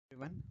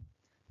everyone.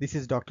 This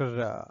is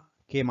Dr.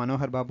 K.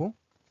 Manohar Babu,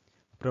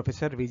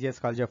 Professor, VGS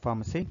College of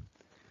Pharmacy.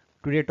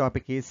 Today's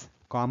topic is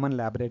common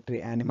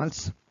laboratory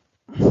animals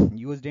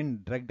used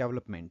in drug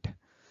development.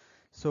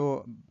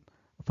 So,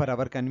 for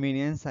our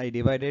convenience, I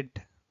divided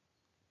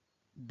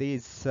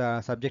this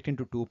subject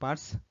into two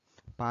parts.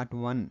 Part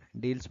 1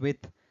 deals with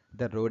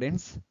the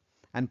rodents,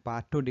 and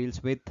part 2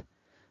 deals with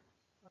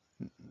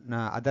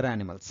other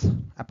animals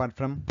apart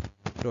from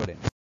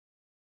rodents.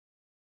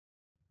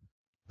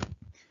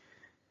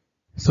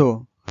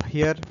 So,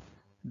 here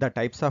the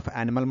types of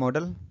animal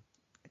model.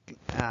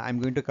 I'm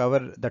going to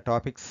cover the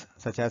topics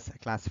such as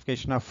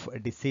classification of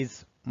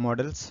disease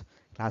models,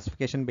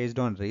 classification based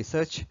on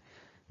research,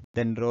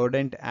 then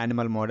rodent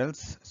animal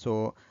models.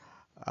 So,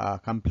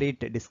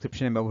 complete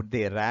description about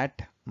the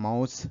rat,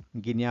 mouse,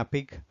 guinea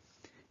pig,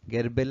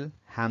 gerbil,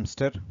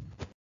 hamster,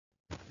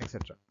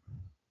 etc.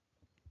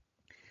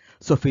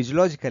 So,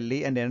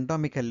 physiologically and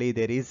anatomically,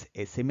 there is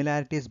a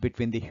similarities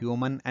between the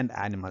human and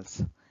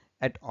animals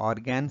at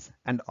organs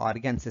and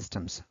organ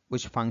systems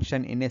which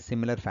function in a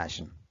similar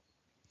fashion.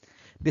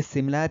 This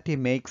similarity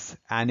makes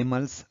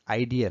animals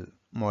ideal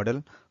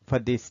model for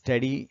the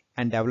study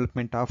and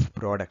development of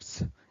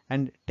products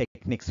and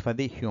techniques for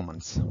the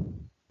humans.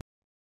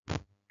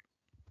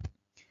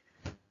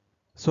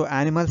 So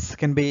animals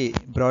can be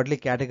broadly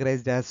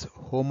categorized as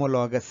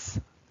homologous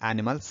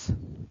animals,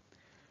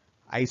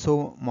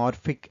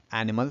 isomorphic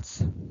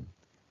animals,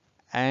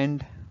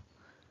 and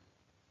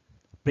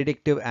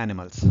predictive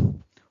animals.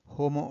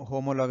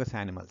 Homologous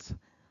animals.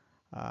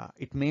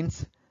 It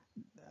means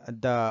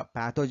the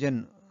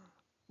pathogen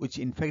which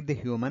infect the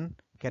human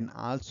can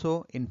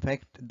also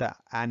infect the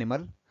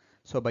animal.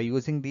 So by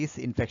using this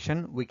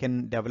infection, we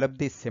can develop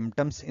the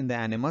symptoms in the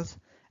animals,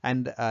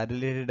 and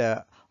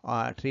related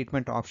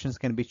treatment options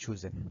can be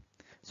chosen.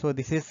 So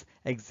this is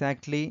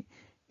exactly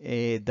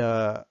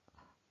the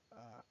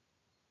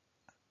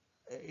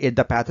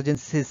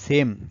pathogens is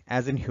same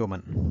as in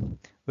human.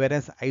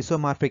 Whereas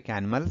isomorphic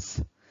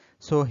animals,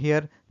 so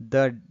here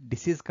the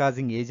disease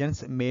causing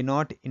agents may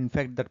not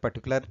infect that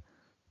particular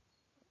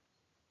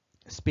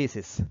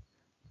species,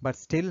 but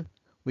still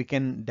we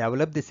can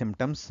develop the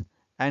symptoms,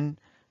 and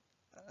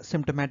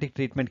symptomatic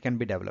treatment can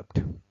be developed.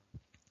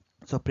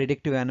 So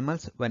predictive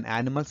animals, when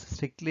animals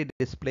strictly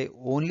display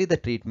only the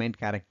treatment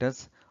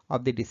characters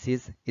of the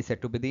disease, is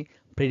said to be the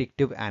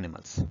predictive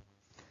animals.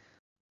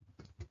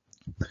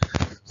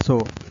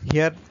 So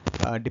here,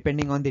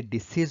 depending on the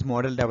disease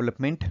model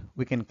development,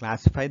 we can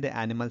classify the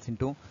animals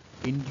into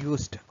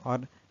induced or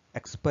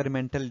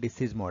experimental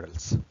disease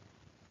models.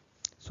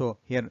 So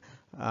here,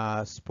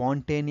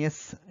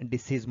 spontaneous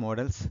disease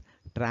models,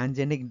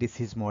 transgenic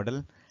disease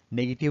model,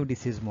 negative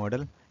disease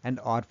model,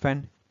 and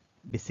orphan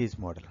disease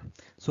model.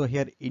 So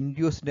here,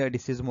 induced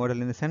disease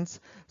model in the sense,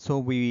 so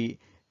we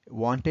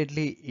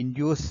wantedly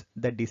induce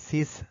the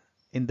disease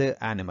in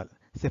the animal.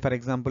 Say for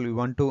example, we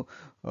want to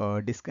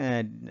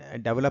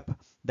develop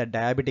the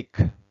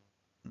diabetic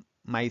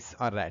mice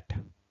or rat.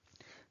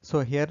 So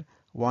here,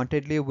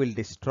 wantedly will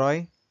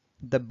destroy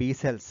the B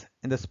cells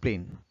in the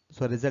spleen.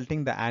 So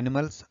resulting the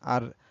animals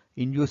are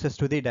induces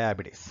to the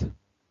diabetes.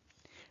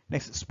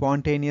 Next,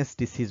 spontaneous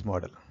disease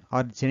model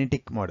or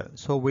genetic model.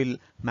 So we'll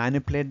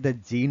manipulate the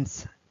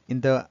genes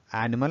in the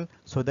animal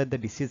so that the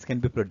disease can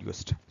be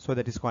produced. So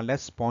that is called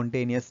as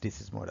spontaneous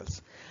disease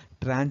models.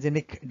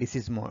 Transgenic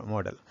disease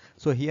model.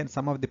 So here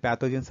some of the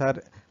pathogens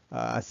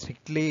are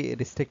strictly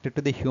restricted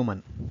to the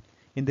human.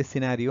 In this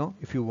scenario,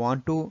 if you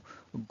want to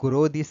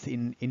grow this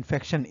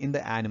infection in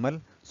the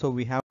animal, so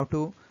we have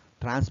to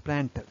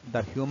transplant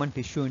the human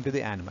tissue into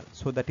the animal.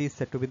 So that is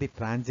said to be the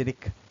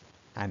transgenic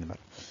animal.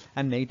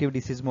 And negative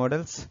disease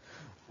models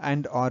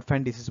and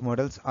orphan disease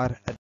models are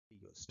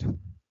used.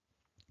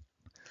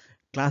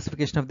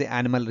 Classification of the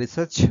animal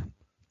research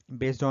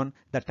based on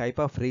the type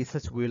of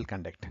research we will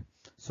conduct.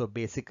 So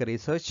basic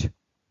research,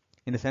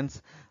 in the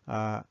sense,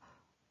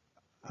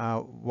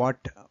 what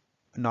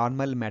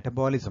normal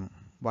metabolism,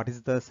 what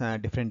is the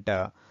different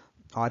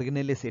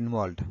organelle is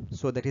involved.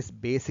 So that is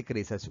basic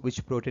research,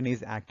 which protein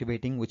is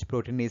activating, which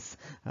protein is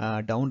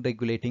down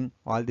regulating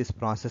all this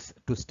process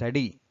to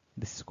study.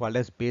 This is called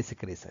as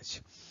basic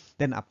research.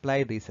 Then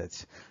applied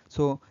research.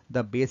 So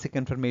the basic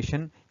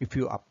information, if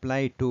you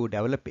apply to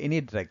develop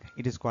any drug,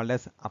 it is called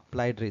as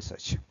applied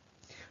research.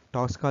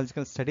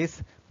 Toxicological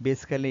studies,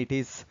 basically it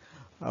is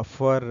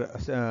for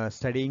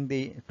studying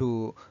the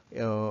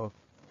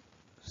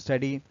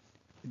study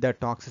the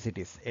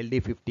toxicities,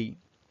 LD50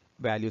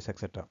 values,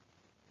 etc.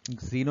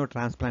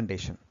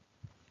 Xenotransplantation.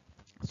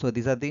 So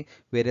these are the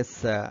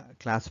various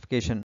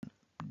classification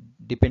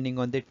depending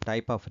on the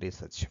type of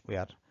research we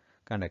are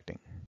conducting.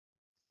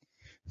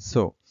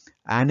 So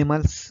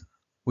animals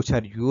which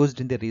are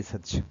used in the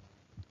research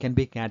can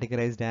be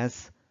categorized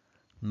as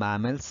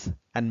mammals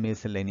and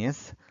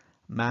miscellaneous.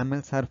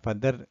 Mammals are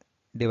further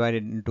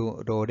divided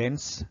into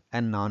rodents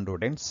and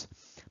non-rodents.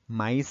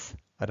 Mice,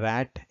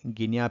 rat,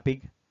 guinea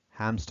pig,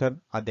 hamster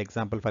are the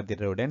example for the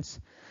rodents,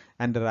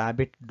 and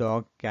rabbit,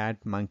 dog, cat,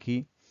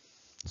 monkey,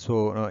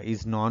 so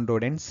is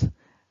non-rodents,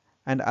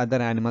 and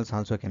other animals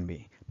also can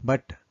be.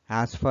 But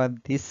As for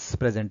this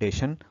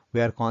presentation, we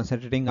are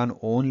concentrating on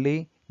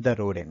only the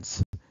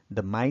rodents,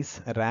 the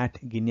mice, rat,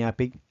 guinea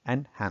pig,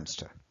 and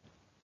hamster.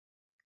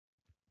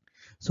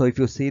 So if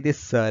you see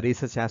this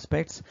research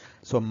aspects,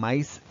 so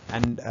mice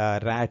and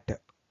rat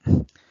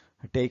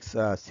takes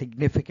a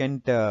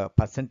significant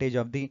percentage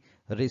of the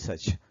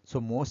research.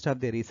 So most of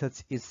the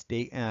research is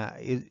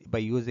by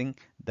using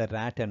the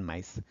rat and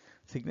mice.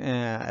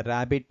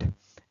 Rabbit,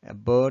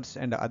 birds,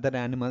 and other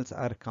animals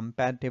are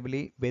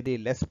comparatively very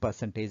less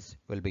percentage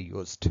will be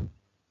used.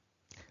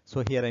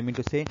 So here I mean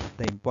to say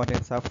the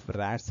importance of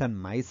rats and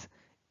mice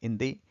in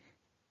the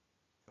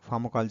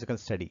pharmacological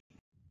study.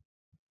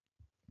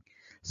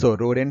 So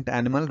rodent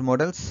animal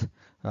models,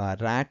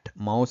 rat,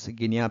 mouse,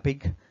 guinea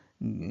pig,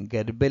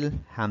 gerbil,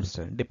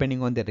 hamster.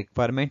 Depending on the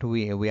requirement,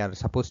 we are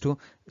supposed to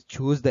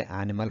choose the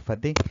animal for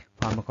the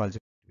pharmacological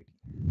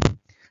activity.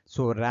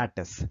 So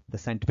ratus, the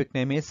scientific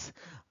name is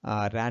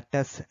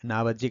Ratus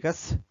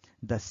navagicus.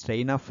 The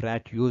strain of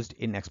rat used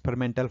in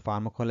experimental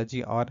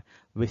pharmacology are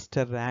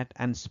Wister rat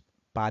and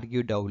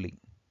Spargu dowley.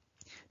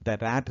 The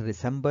rat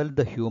resembled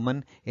the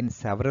human in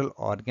several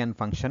organ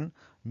function,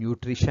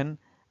 nutrition,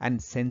 and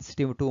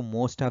sensitive to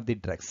most of the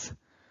drugs,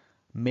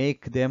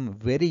 make them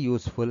very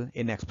useful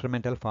in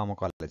experimental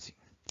pharmacology.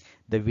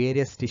 The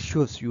various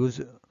tissues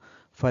used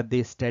for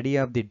the study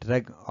of the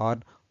drug are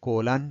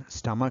colon,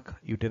 stomach,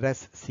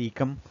 uterus,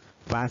 cecum,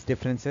 vas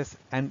deferens,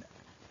 and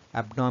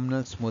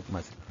abdominal smooth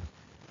muscle.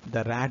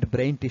 The rat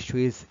brain tissue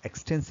is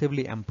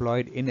extensively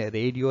employed in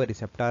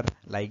radioreceptor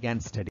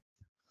ligand study.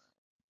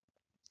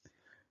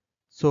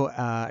 So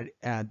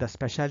the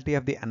specialty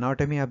of the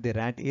anatomy of the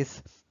rat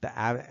is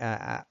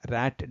the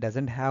rat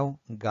doesn't have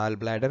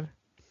gallbladder.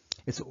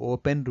 It's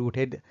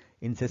open-rooted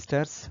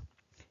incestors,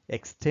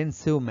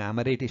 extensive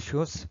mammary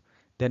tissues,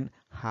 then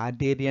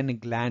Hadrian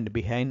gland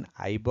behind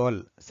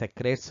eyeball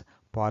secretes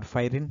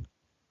porphyrin.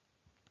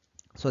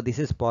 So this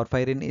is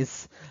porphyrin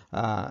is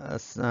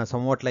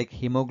somewhat like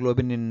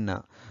hemoglobin in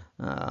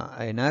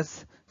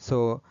us.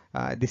 So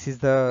this is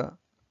the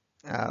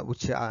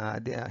which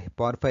the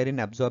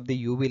porphyrin absorb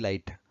the UV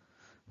light.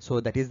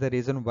 So that is the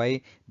reason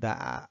why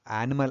the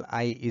animal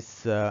eye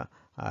is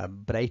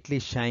brightly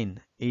shine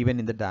even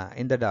in the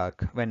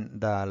dark when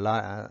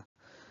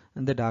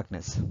in the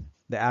darkness.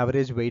 The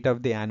average weight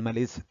of the animal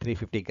is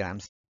 350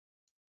 grams.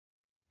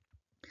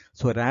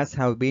 So rats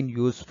have been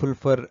useful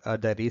for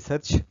the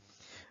research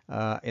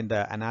in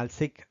the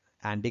analgesic,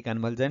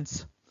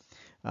 anticonvulsants,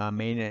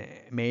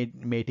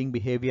 mating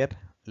behavior,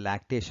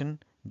 lactation,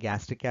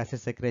 gastric acid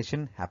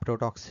secretion,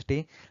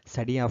 hepatotoxicity,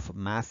 study of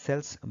mast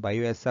cells,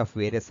 bioassays of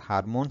various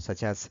hormones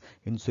such as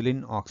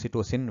insulin,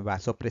 oxytocin,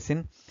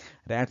 vasopressin.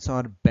 Rats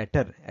are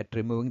better at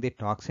removing the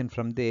toxin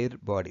from their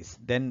bodies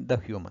than the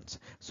humans.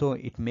 So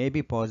it may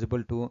be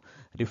possible to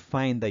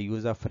refine the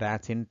use of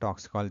rats in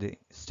toxicology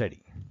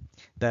study.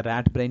 The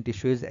rat brain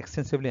tissue is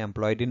extensively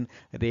employed in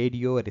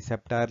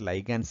radioreceptor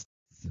ligands.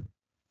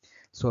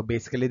 So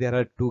basically there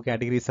are two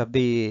categories of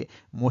the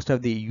most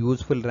of the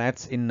useful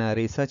rats in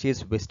research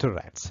is Wester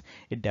rats.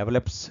 It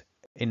develops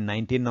in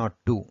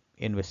 1902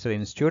 in Wester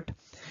Institute.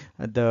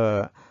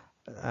 The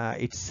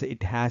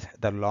it has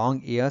the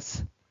long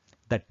ears.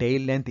 The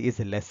tail length is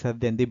lesser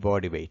than the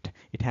body weight.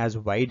 It has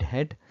wide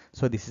head.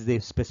 So this is the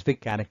specific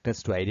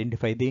characters to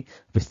identify the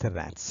Wester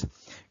rats.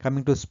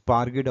 Coming to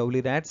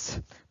Spargu rats,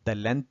 the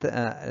length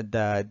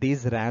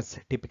these rats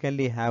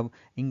typically have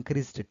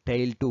increased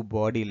tail to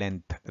body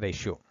length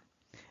ratio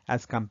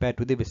as compared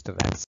to the Wester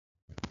rats.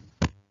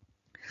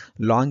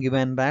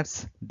 Long-given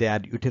rats, they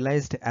are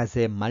utilized as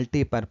a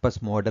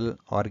multi-purpose model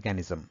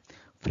organism,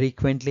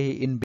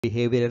 frequently in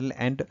behavioral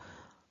and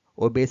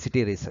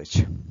obesity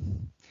research.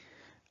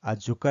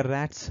 Zucker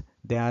rats,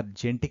 they are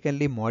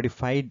genetically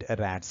modified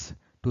rats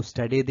to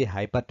study the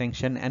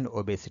hypertension and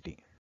obesity.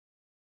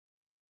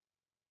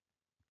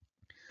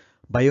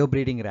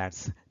 Biobreeding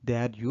rats, they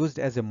are used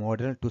as a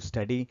model to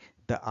study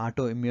the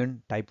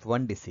autoimmune type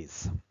 1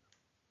 disease.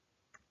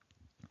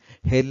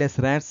 Hairless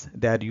rats,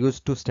 they are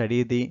used to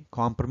study the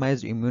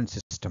compromised immune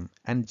system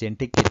and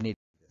genetic kidney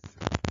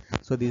disease.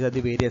 So these are the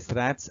various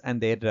rats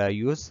and their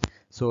use.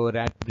 So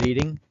rat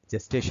breeding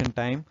gestation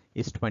time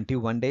is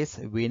 21 days,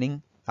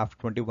 weaning after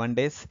 21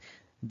 days.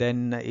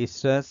 Then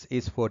estrus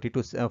is 4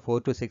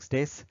 to 6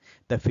 days.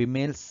 The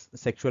female's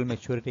sexual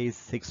maturity is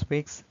 6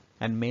 weeks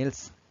and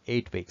males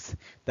 8 weeks.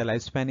 The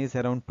lifespan is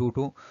around 2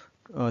 to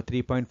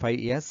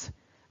 3.5 years.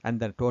 And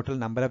the total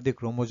number of the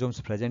chromosomes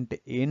present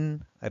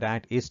in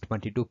rat is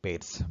 22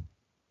 pairs.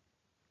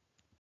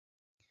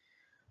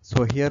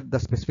 So here the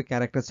specific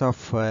characters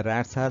of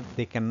rats are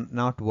they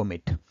cannot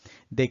vomit.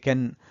 They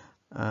can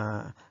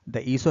the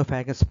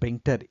esophagus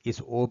sphincter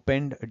is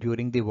opened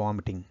during the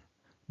vomiting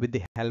with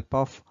the help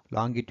of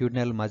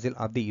longitudinal muscle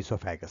of the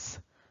esophagus,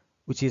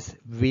 which is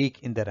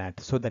weak in the rat.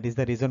 So that is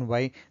the reason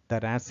why the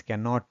rats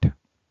cannot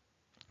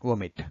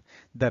vomit.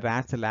 The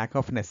rat's lack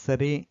of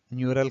necessary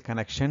neural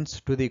connections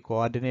to the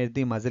coordinate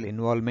the muscle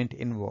involvement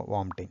in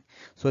vomiting.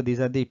 So these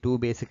are the two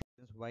basic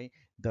reasons why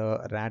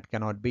the rat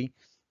cannot be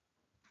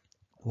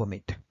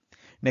vomit.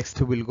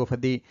 Next we'll go for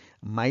the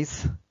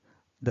mice.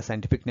 the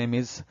scientific name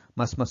is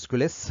Mus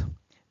musculus.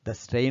 The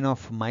strain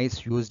of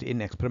mice used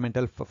in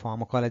experimental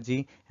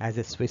pharmacology as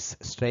a Swiss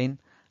strain,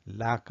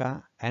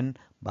 Laca and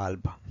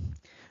Bulb.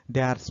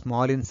 They are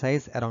small in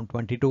size, around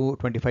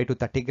 25 to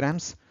 30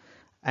 grams,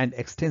 and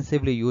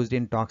extensively used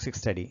in toxic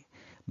study,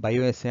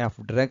 bioassay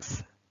of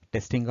drugs,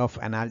 testing of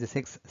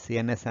analgesics,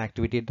 CNS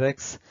activity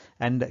drugs,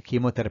 and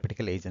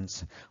chemotherapeutic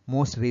agents.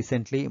 Most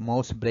recently,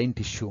 mouse brain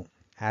tissue,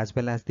 as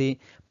well as the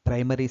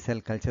primary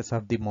cell cultures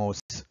of the mouse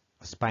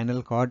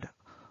spinal cord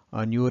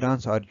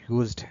neurons are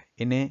used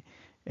in a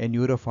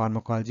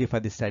neuropharmacology for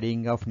the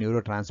studying of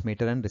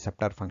neurotransmitter and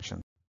receptor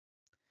function.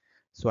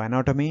 So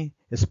anatomy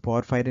is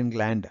porphyrin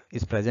gland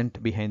is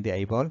present behind the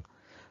eyeball.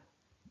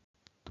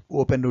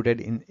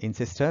 Open-rooted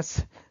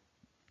ancestors.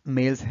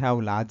 Males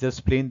have larger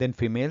spleen than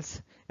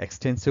females.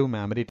 Extensive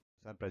mammary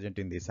tubes are present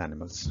in these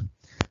animals.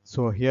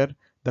 So here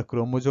the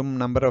chromosome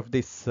number of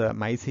this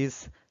mice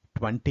is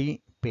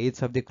 20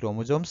 pairs of the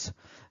chromosomes.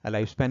 A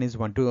lifespan is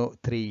 1 to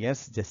 3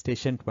 years.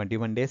 Gestation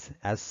 21 days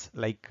as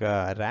like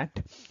rat.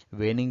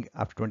 Waning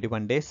after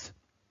 21 days.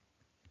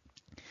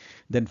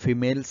 Then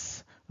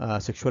females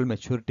sexual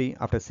maturity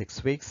after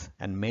 6 weeks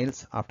and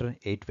males after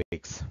 8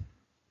 weeks.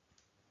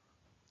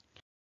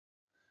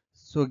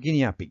 So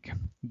Guinea pig.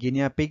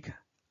 Guinea pig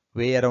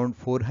weigh around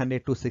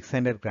 400 to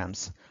 600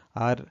 grams,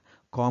 are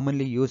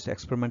commonly used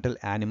experimental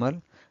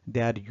animal.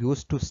 They are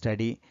used to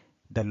study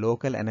the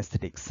local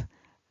anesthetics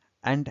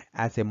and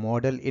as a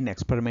model in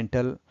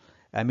experimental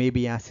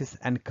amoebiasis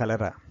and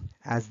cholera,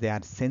 as they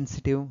are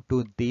sensitive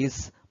to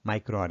these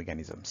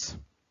microorganisms.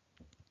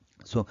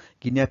 So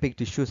guinea pig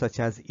tissue such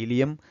as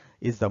ileum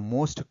is the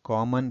most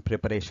common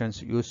preparations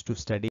used to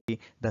study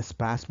the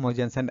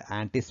spasmogens and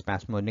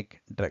antispasmodic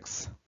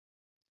drugs.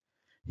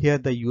 Here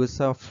the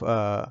use of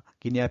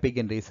guinea pig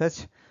in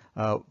research,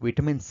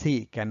 vitamin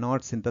C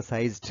cannot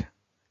synthesized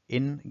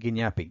in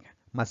guinea pig,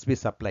 must be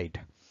supplied.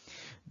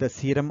 The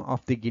serum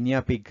of the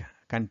guinea pig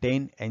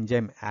contain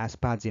enzyme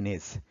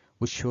asparginase,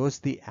 which shows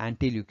the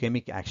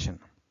anti-leukemic action.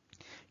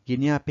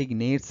 Guinea pig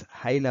needs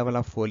high level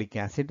of folic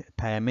acid,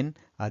 thiamine,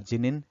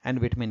 arginine and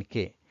vitamin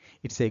K.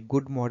 It's a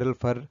good model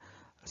for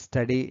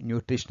study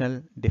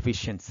nutritional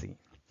deficiency.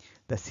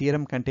 The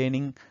serum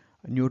containing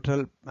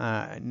natural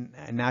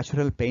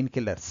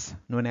painkillers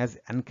known as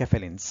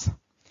enkephalins.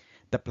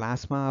 The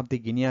plasma of the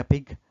guinea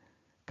pig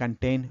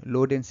contain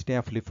low density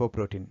of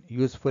lipoprotein,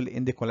 useful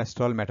in the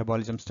cholesterol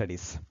metabolism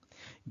studies.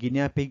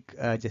 Guinea pig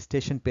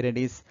gestation period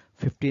is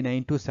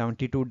 59 to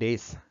 72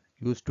 days,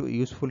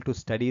 useful to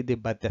study the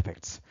birth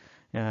defects,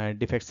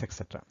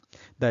 etc.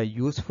 The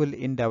useful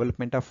in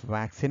development of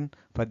vaccine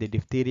for the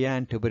diphtheria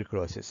and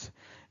tuberculosis.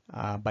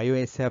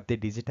 Bioassay of the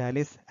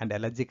digitalis and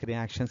allergic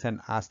reactions and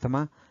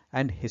asthma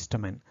and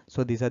histamine.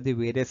 So these are the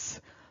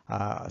various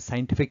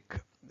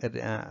scientific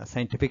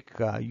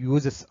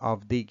uses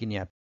of the guinea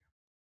pig.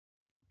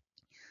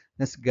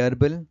 Next,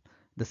 Gerbil.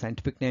 The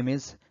scientific name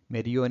is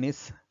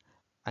Merionis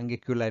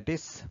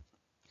ungulatus,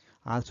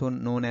 also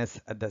known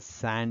as the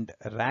sand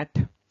rat,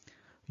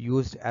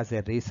 used as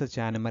a research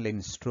animal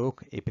in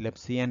stroke,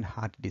 epilepsy and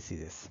heart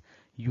diseases.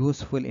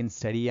 Useful in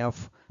study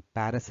of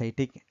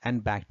parasitic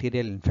and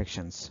bacterial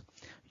infections.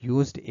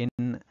 Used in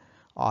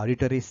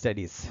auditory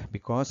studies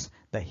because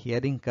the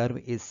hearing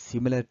curve is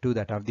similar to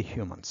that of the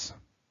humans.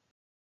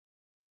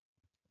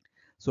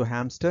 So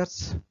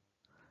hamsters.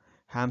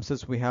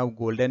 Hamsters, we have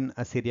golden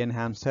Assyrian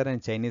hamster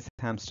and Chinese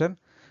hamster.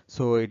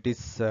 So it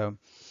is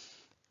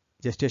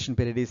gestation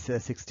period is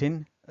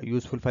 16,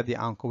 useful for the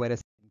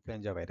oncovirus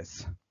influenza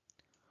virus.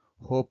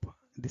 Hope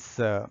this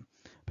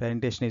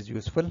presentation is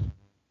useful.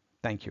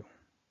 Thank you.